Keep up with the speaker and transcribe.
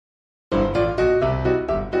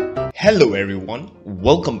Hello everyone,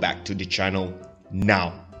 welcome back to the channel.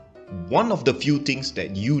 Now, one of the few things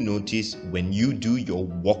that you notice when you do your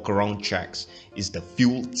walk around checks is the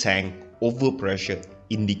fuel tank overpressure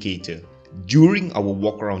indicator. During our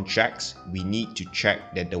walk around checks, we need to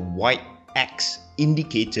check that the white X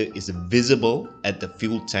indicator is visible at the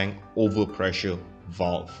fuel tank overpressure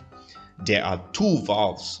valve. There are two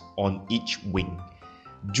valves on each wing.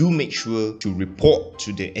 Do make sure to report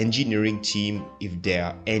to the engineering team if there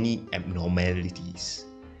are any abnormalities.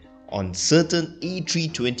 On certain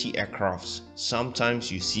A320 aircrafts,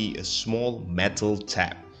 sometimes you see a small metal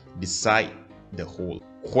tab beside the hole.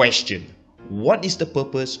 Question: what is the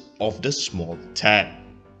purpose of the small tab?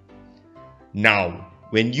 Now,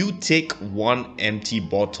 when you take one empty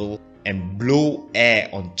bottle and blow air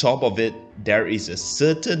on top of it, there is a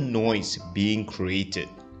certain noise being created.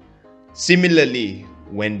 Similarly,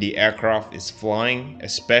 when the aircraft is flying,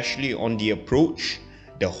 especially on the approach,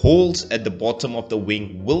 the holes at the bottom of the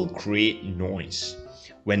wing will create noise.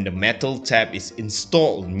 When the metal tab is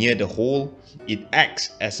installed near the hole, it acts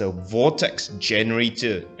as a vortex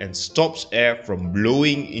generator and stops air from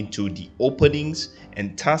blowing into the openings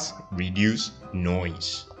and thus reduce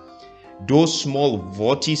noise. Those small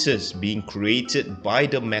vortices being created by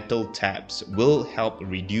the metal tabs will help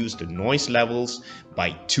reduce the noise levels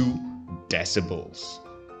by 2 decibels.